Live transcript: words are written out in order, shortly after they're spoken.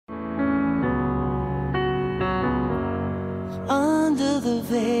Under the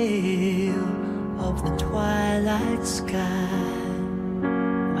veil of the twilight sky,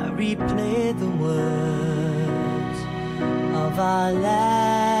 I replay the words of our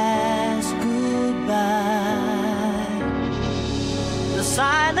last goodbye. The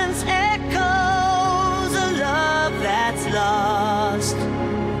silence echoes a love that's lost,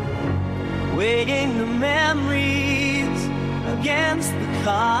 weighing the memories against the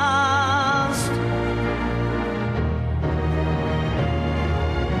cost.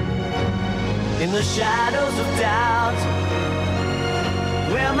 In the shadows of doubt,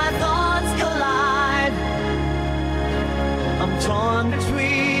 where my thoughts collide, I'm torn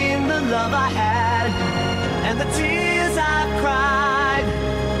between the love I had and the tears I've cried.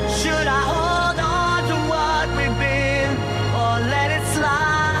 Should I hold on to what we've been, or let it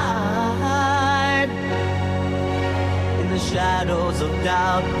slide? In the shadows of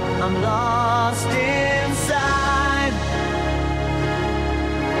doubt, I'm lost inside.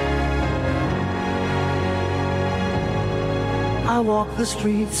 I walk the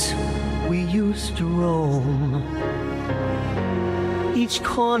streets we used to roam. Each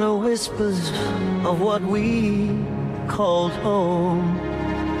corner whispers of what we called home.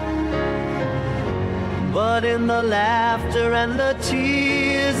 But in the laughter and the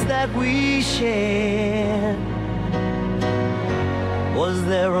tears that we shared, was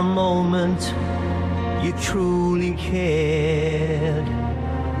there a moment you truly cared?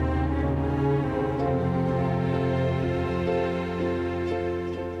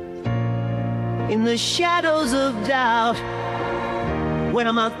 In the shadows of doubt, when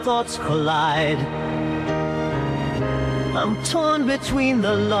my thoughts collide, I'm torn between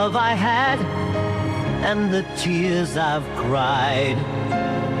the love I had and the tears I've cried.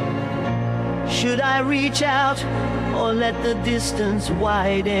 Should I reach out or let the distance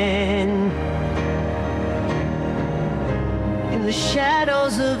widen? In the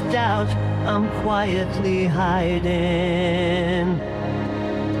shadows of doubt, I'm quietly hiding.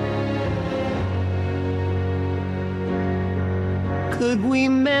 Could we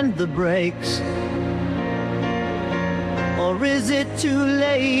mend the breaks, or is it too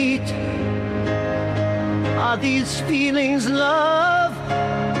late? Are these feelings love,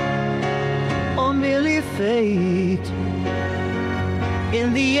 or merely fate?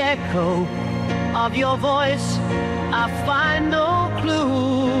 In the echo of your voice, I find no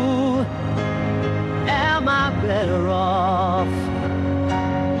clue. Am I better off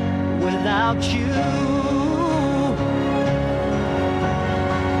without you?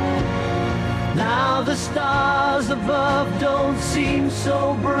 Now the stars above don't seem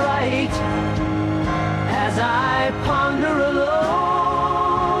so bright as I ponder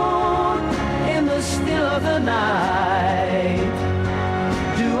alone in the still of the night.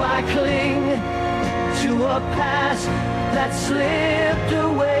 Do I cling to a past that slipped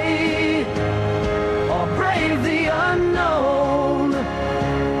away, or brave the unknown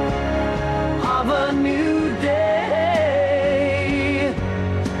of a new day?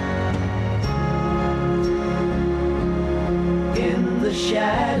 The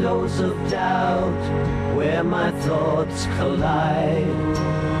shadows of doubt, where my thoughts collide,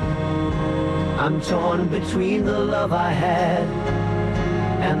 I'm torn between the love I had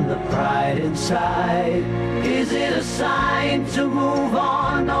and the pride inside. Is it a sign to move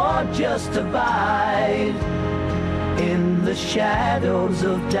on, or just abide? In the shadows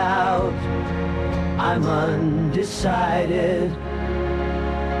of doubt, I'm undecided.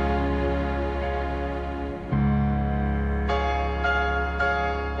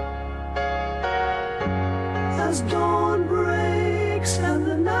 As dawn breaks and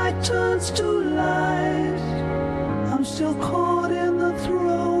the night turns to light, I'm still caught in the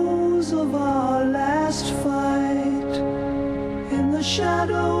throes of our last fight. In the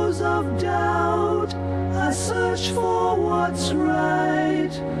shadows of doubt, I search for what's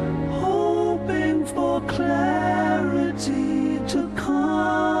right.